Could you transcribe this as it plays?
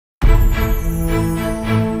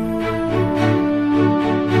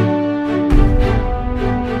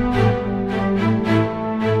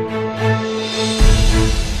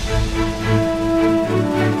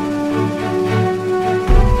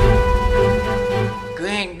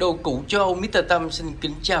Đồ cụ châu Âu Mr. Tâm xin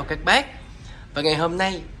kính chào các bác. Và ngày hôm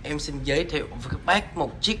nay em xin giới thiệu với các bác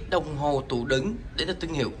một chiếc đồng hồ tủ đứng đến từ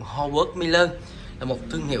thương hiệu Howard Miller, là một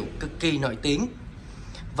thương hiệu cực kỳ nổi tiếng.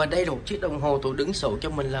 Và đây là một chiếc đồng hồ tủ đứng số cho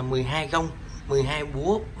mình là 12 gông, 12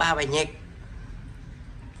 búa, 3 bài nhạc.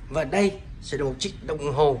 Và đây sẽ là một chiếc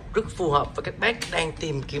đồng hồ rất phù hợp với các bác đang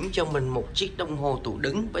tìm kiếm cho mình một chiếc đồng hồ tủ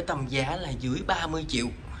đứng với tầm giá là dưới 30 triệu.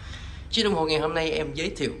 Chiếc đồng hồ ngày hôm nay em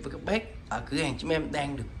giới thiệu với các bác ở cửa hàng chúng em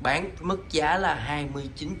đang được bán với mức giá là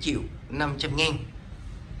 29 triệu 500 ngàn.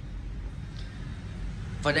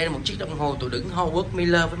 Và đây là một chiếc đồng hồ tủ đứng Howard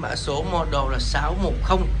Miller với mã số model là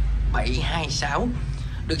 610726,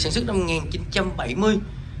 được sản xuất năm 1970,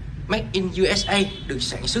 made in U.S.A, được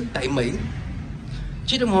sản xuất tại Mỹ.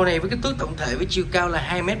 Chiếc đồng hồ này với kích thước tổng thể với chiều cao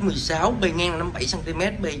là 2m16, bề ngang là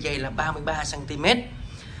 57cm, bề dày là 33cm.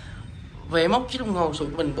 Về móc chiếc đồng hồ sử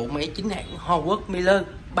dụng mình bộ máy chính hãng Howard Miller,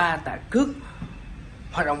 3 tạ cước,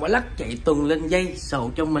 hoạt động quả lắc, chạy tuần lên dây,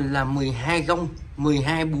 sổ cho mình là 12 gông,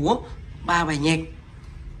 12 búa, 3 bài nhạc.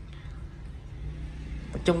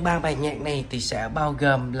 Trong 3 bài nhạc này thì sẽ bao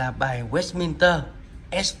gồm là bài Westminster,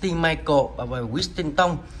 St. Michael và bài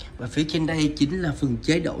Washington. Và phía trên đây chính là phần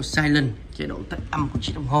chế độ silent, chế độ tắt âm của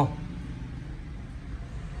chiếc đồng hồ.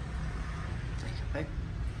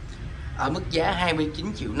 Ở mức giá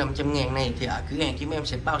 29 triệu 500 ngàn này thì ở cửa hàng chúng em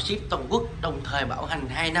sẽ bao ship toàn quốc, đồng thời bảo hành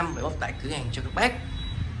 2 năm để bóc tại cửa hàng cho các bác.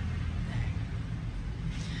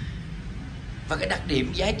 Và cái đặc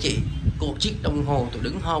điểm giá trị của chiếc đồng hồ tủ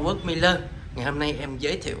đứng Howard Miller ngày hôm nay em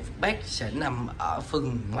giới thiệu với các bác sẽ nằm ở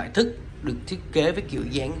phần ngoại thất, được thiết kế với kiểu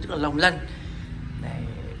dáng rất là long lanh. Đây.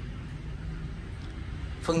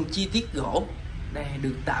 Phần chi tiết gỗ đây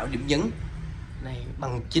được tạo điểm nhấn này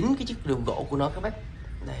bằng chính cái chất liệu gỗ của nó các bác.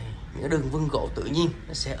 Đây, những đường vân gỗ tự nhiên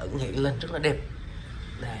nó sẽ ẩn hiện lên rất là đẹp.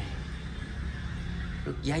 Đây,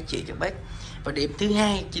 rất giá trị các bác. Và điểm thứ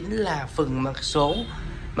hai chính là phần mặt số.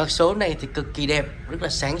 Mặt số này thì cực kỳ đẹp, rất là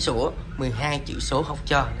sáng sủa, 12 chữ số học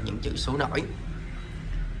trò là những chữ số nổi.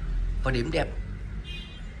 Và điểm đẹp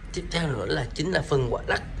tiếp theo nữa là chính là phần quả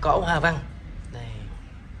lắc có hoa văn. Đây.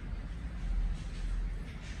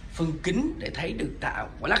 Phần kính để thấy được tạo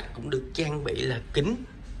quả lắc cũng được trang bị là kính.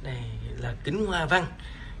 Đây là kính hoa văn.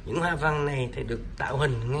 Những hoa văn này thì được tạo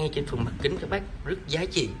hình ngay trên phần mặt kính các bác, rất giá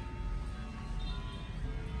trị.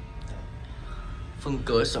 Phần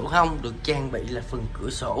cửa sổ hông được trang bị là phần cửa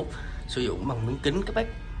sổ sử dụng bằng miếng kính các bác.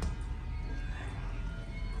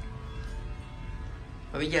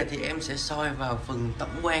 Và bây giờ thì em sẽ soi vào phần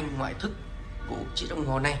tổng quan ngoại thất của chiếc đồng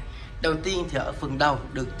hồ này. Đầu tiên thì ở phần đầu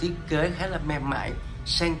được thiết kế khá là mềm mại,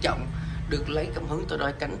 sang trọng, được lấy cảm hứng từ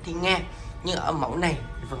đôi cánh thiên nga. Nhưng ở mẫu này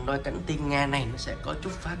thì phần đôi cánh thiên nga này nó sẽ có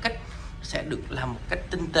chút phá cách, sẽ được làm một cách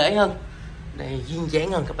tinh tế hơn, đây duyên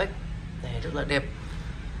dáng hơn các bác. Đây rất là đẹp.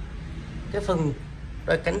 Cái phần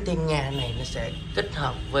đôi cánh thiên nga này nó sẽ kết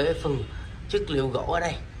hợp với phần chất liệu gỗ ở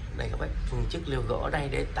đây. Đây các bác, phần chất liệu gỗ ở đây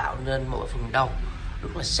để tạo nên một phần đầu rất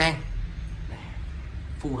là sang, đây,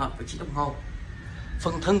 phù hợp với chiếc đồng hồ.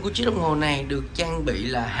 Phần thân của chiếc đồng hồ này được trang bị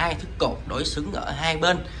là 2 thước cột đối xứng ở hai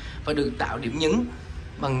bên và được tạo điểm nhấn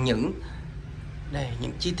bằng những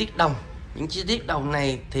chi tiết đồng. Những chi tiết đồng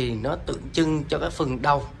này thì nó tượng trưng cho cái phần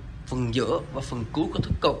đầu, phần giữa và phần cuối của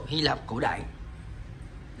thước cột Hy Lạp cổ đại.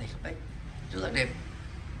 Đây các bác, rất là đẹp.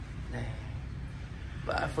 Đây.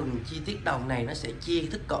 Và phần chi tiết đồng này nó sẽ chia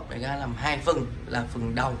thước cột này ra làm 2 phần, là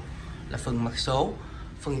phần đầu là phần mặt số,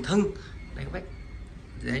 phần thân đây các bác.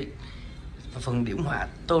 Đấy. Và phần điểm họa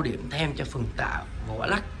tô điểm thêm cho phần tạo và quả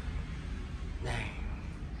lắc. Đây.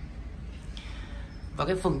 Và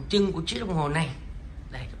cái phần chân của chiếc đồng hồ này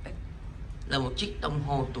đây các bác, là một chiếc đồng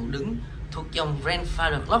hồ tủ đứng thuộc dòng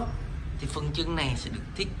Grandfather Clock. Thì phần chân này sẽ được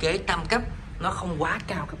thiết kế tam cấp, nó không quá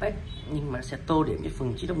cao các bác, nhưng mà sẽ tô điểm cho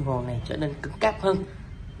phần chiếc đồng hồ này trở nên cứng cáp hơn.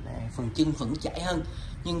 Đây, phần chân vẫn chảy hơn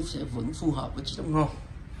nhưng sẽ vẫn phù hợp với chiếc đồng hồ.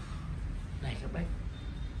 Đây các bác,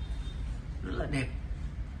 rất là đẹp.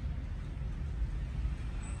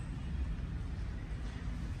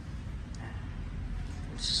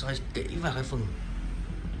 Soi kỹ vào cái phần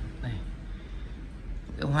này,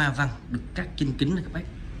 cái hoa văn được cắt trên kính này các bác.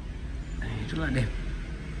 Đây, rất là đẹp.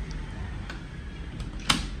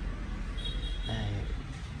 Đây.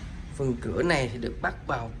 Phần cửa này thì được bắt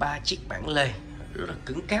vào 3 chiếc bản lề rất là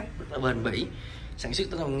cứng cáp, rất là bền bỉ, sản xuất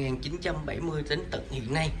từ năm 1970 đến tận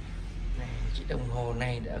hiện nay. Đây, chiếc đồng hồ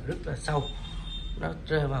này đã rất là sâu, nó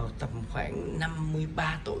rơi vào tầm khoảng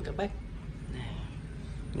 53 tuổi các bác. Đây.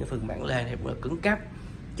 Nhưng phần bản lề này cũng là cứng cáp,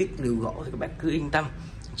 chất liệu gỗ thì các bác cứ yên tâm.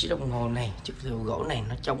 Chiếc đồng hồ này, chất liệu gỗ này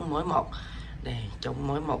nó chống mối mọt, đây, chống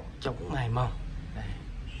mối mọt, chống mài mòn. Đây,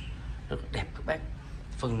 rất đẹp các bác.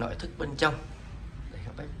 Phần nội thất bên trong đây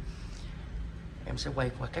các bác, Em sẽ quay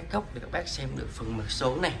qua các góc để các bác xem được phần mặt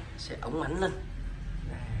số này sẽ óng ánh lên.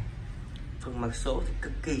 Phần mặt số thì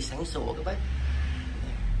cực kỳ sáng sủa các bác.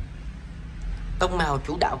 Tông màu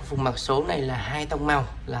chủ đạo của phần mặt số này là hai tông màu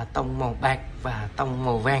là tông màu bạc và tông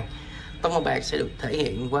màu vàng. Tông màu bạc sẽ được thể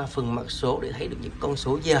hiện qua phần mặt số để thấy được những con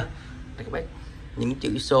số giờ. Đây các bác, những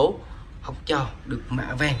chữ số học trò được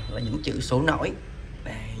mạ vàng là những chữ số nổi.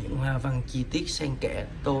 Đây, những hoa văn chi tiết xen kẽ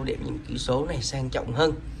tô đẹp những chữ số này sang trọng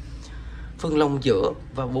hơn. Phần lồng giữa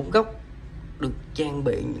và bốn góc được trang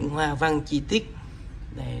bị những hoa văn chi tiết.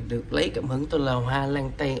 Đây, được lấy cảm hứng từ là hoa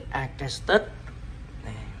lan tây Acastet.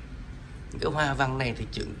 Những cái hoa văn này thì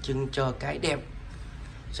tượng trưng cho cái đẹp,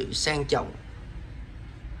 sự sang trọng.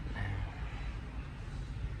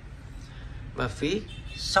 Và phía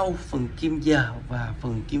sau phần kim giờ và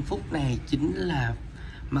phần kim phút này chính là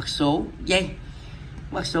mặt số dây.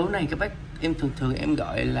 Mặt số này các bác em thường em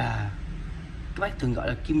gọi là, các bác thường gọi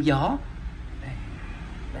là kim gió.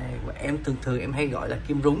 Đây, và em thường em hay gọi là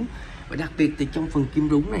kim rúng. Và đặc biệt thì trong phần kim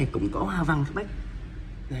rúng này cũng có hoa văn các bác.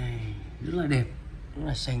 Đây, rất là đẹp, rất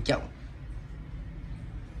là sang trọng.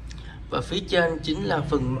 Và phía trên chính là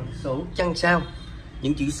phần mặt số chăn sao.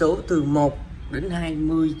 Những chữ số từ 1 đến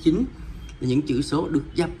 29 là những chữ số được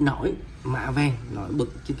dập nổi mạ vàng nổi bật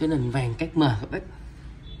trên cái nền vàng cát mờ các bác.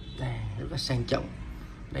 Đây, rất là sang trọng.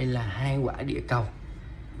 Đây là hai quả địa cầu.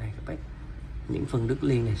 Đây các bác, những phần đứt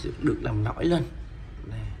liền này sẽ được làm nổi lên.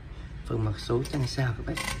 Đây, phần mặt số chăn sao các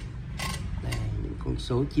bác. Đây, những con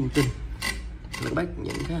số chim tinh. Các bác,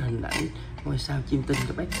 những cái hình ảnh ngôi sao chim tinh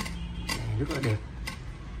các bác. Đây, rất là đẹp.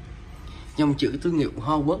 Dòng chữ thương hiệu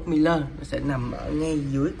Howard Miller nó sẽ nằm ở ngay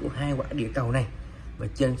dưới của hai quả địa cầu này và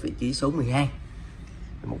trên vị trí số 12,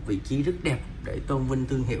 một vị trí rất đẹp để tôn vinh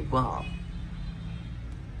thương hiệu của họ.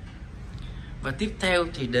 Và tiếp theo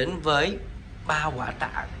thì đến với ba quả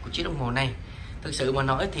tạ của chiếc đồng hồ này. Thực sự mà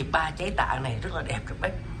nói thì ba trái tạ này rất là đẹp các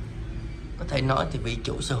bác. Có thể nói thì vị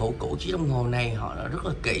chủ sở hữu của chiếc đồng hồ này họ đã rất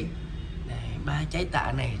là kỹ. Ba trái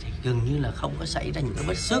tạ này thì gần như là không có xảy ra những cái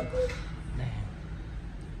vết xước.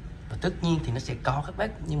 Và tất nhiên thì nó sẽ có các bác,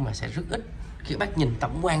 nhưng mà sẽ rất ít khi các bác nhìn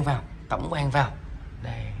tổng quan vào.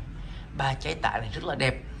 Đây, ba trái tạ này rất là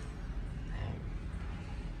đẹp.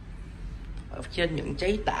 Ở trên những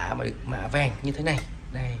trái tạ mà được mạ vàng như thế này,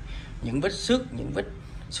 đây, những vết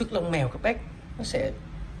xước lông mèo các bác, nó sẽ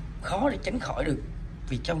khó để tránh khỏi được,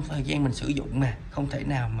 vì trong thời gian mình sử dụng mà không thể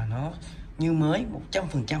nào mà nó như mới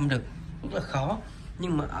 100% được, rất là khó.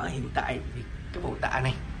 Nhưng mà ở hiện tại thì cái bộ tạ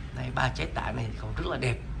này, đây, ba trái tạ này còn rất là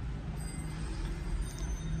đẹp.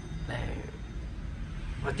 Đây.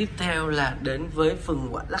 Và tiếp theo là đến với phần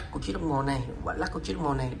quả lắc của chiếc đồng hồ này. Quả lắc của chiếc đồng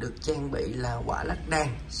hồ này được trang bị là quả lắc đàn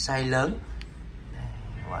size lớn. Đây,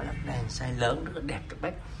 quả lắc đàn size lớn rất là đẹp các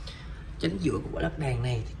bác. Chính giữa của quả lắc đàn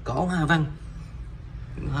này thì có hoa văn.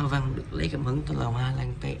 Những hoa văn được lấy cảm hứng từ là hoa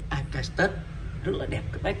lan tây Acastet, rất là đẹp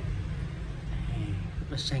các bác. Đây, rất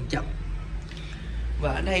là sang trọng.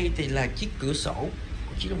 Và ở đây thì là chiếc cửa sổ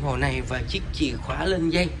của chiếc đồng hồ này và chiếc chìa khóa lên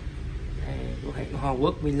dây. Đây, của hãng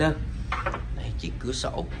Howard Miller. Đây, chiếc cửa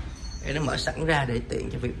sổ em nó mở sẵn ra để tiện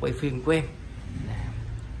cho việc quay phim của em.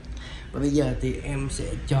 Và bây giờ thì em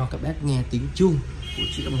sẽ cho các bác nghe tiếng chuông của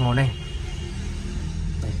chiếc đồng hồ này.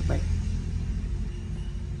 Đây các bác.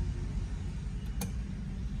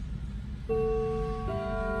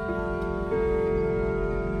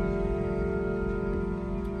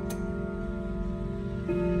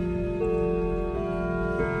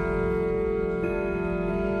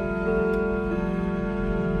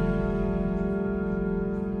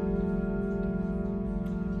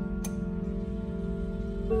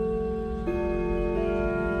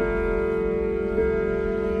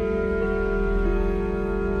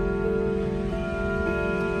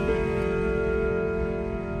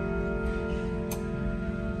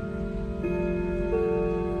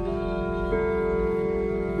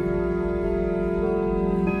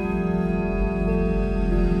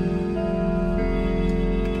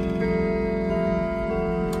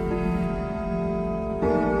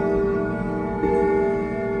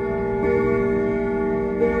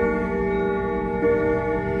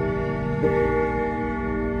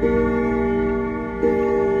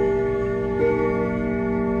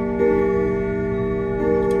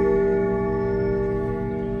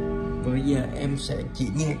 Bây giờ em sẽ chỉ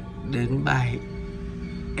nghe đến bài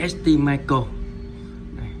ST Michael.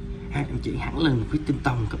 Hát em chỉ hẳn lần phía tim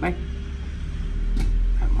tòng các bác.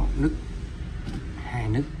 Một nức, hai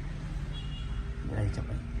nức. Đây các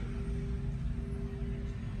bác.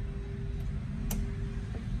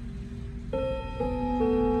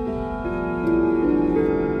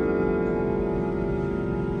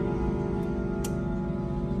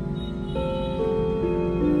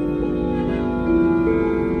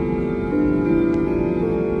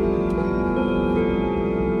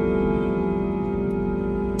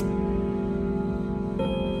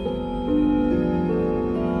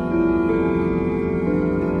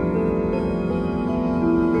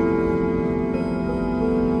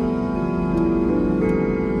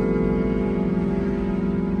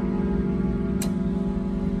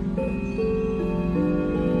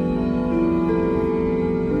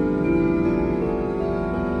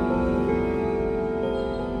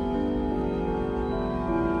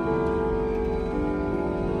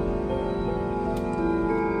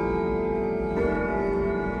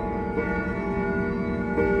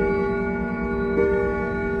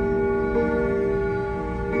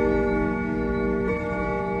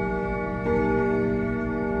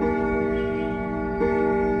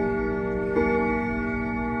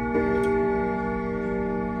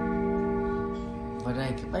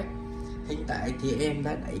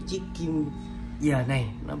 ta đẩy chiếc kim giờ này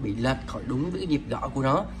nó bị lệch khỏi đúng với cái nhịp gõ của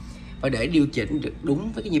nó. Và để điều chỉnh được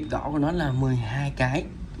đúng với cái nhịp gõ của nó là 12 cái,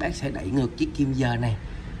 bác sẽ đẩy ngược chiếc kim giờ này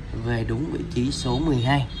về đúng vị trí số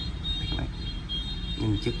 12. Các bạn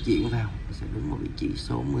nhìn chất chuyển vào sẽ đúng vào vị trí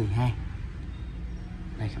số 12.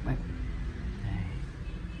 Đây các bác. Đây.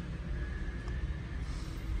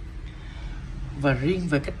 Và riêng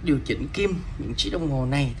về cách điều chỉnh kim những chiếc đồng hồ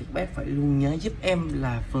này thì các bác phải luôn nhớ giúp em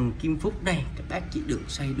là phần kim phút này các bác chỉ được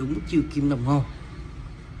xoay đúng chiều kim đồng hồ.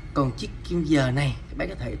 Còn chiếc kim giờ này các bác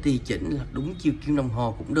có thể tùy chỉnh là đúng chiều kim đồng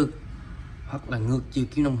hồ cũng được, hoặc là ngược chiều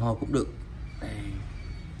kim đồng hồ cũng được. Đây.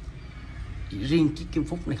 Chỉ riêng chiếc kim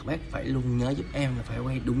phút này các bác phải luôn nhớ giúp em là phải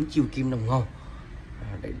quay đúng chiều kim đồng hồ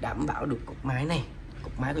để đảm bảo được cột máy này,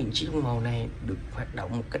 cột máy của những chiếc đồng hồ này được hoạt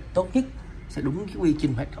động một cách tốt nhất, sẽ đúng cái quy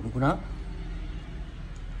trình hoạt động của nó.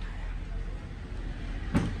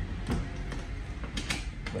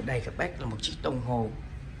 Và đây các bác là một chiếc đồng hồ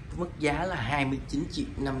mức giá là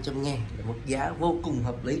 29.500.000, là một giá vô cùng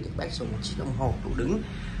hợp lý để các bác dùng một chiếc đồng hồ tủ đứng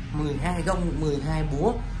 12 gông 12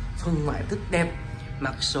 búa, phần ngoại thất đẹp,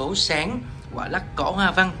 mặt số sáng, quả lắc cỏ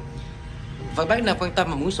hoa văn. Và bác nào quan tâm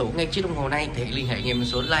mà muốn sở ngay chiếc đồng hồ này thì liên hệ ngay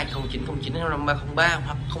số line 09095303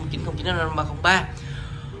 hoặc 09095303,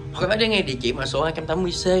 hoặc các bác đến ngay địa chỉ mã số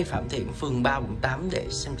 280C Phạm Thiện, phường 3, quận 8 để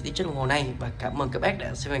xem chi tiết chiếc đồng hồ này. Và cảm ơn các bác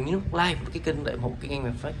đã xem và nhấn nút like và cái kênh để ủng hộ cái kênh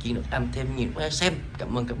mà phát triển được làm thêm nhiều bác xem.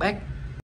 Cảm ơn các bác.